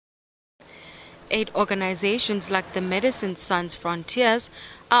aid organizations like the Medicine Sans Frontiers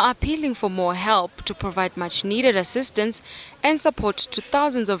are appealing for more help to provide much-needed assistance and support to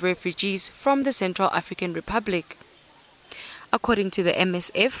thousands of refugees from the Central African Republic. According to the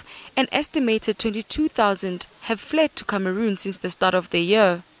MSF, an estimated 22,000 have fled to Cameroon since the start of the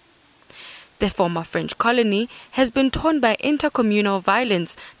year. The former French colony has been torn by intercommunal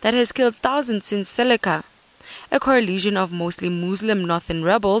violence that has killed thousands since Seleka. A coalition of mostly Muslim northern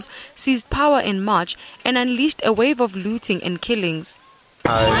rebels seized power in March and unleashed a wave of looting and killings.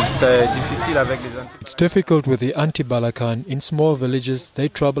 It's difficult with the anti-Balakan. In small villages, they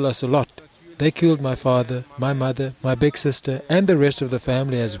trouble us a lot. They killed my father, my mother, my big sister, and the rest of the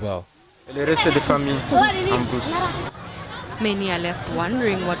family as well. Many are left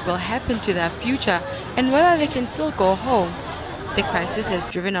wondering what will happen to their future and whether they can still go home. The crisis has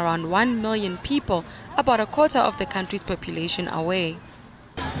driven around 1 million people, about a quarter of the country's population, away.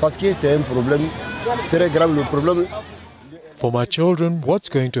 For my children, what's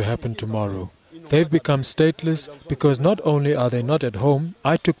going to happen tomorrow? They've become stateless because not only are they not at home,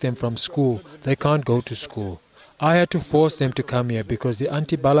 I took them from school. They can't go to school. I had to force them to come here because the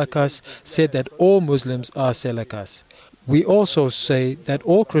anti-Balakas said that all Muslims are Selekas. We also say that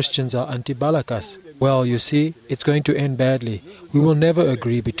all Christians are anti-Balakas. Well, you see, it's going to end badly. We will never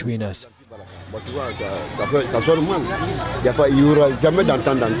agree between us.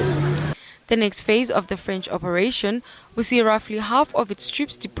 The next phase of the French operation will see roughly half of its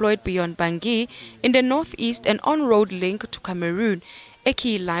troops deployed beyond Bangui in the northeast and on-road link to Cameroon, a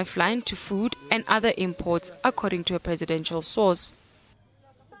key lifeline to food and other imports, according to a presidential source.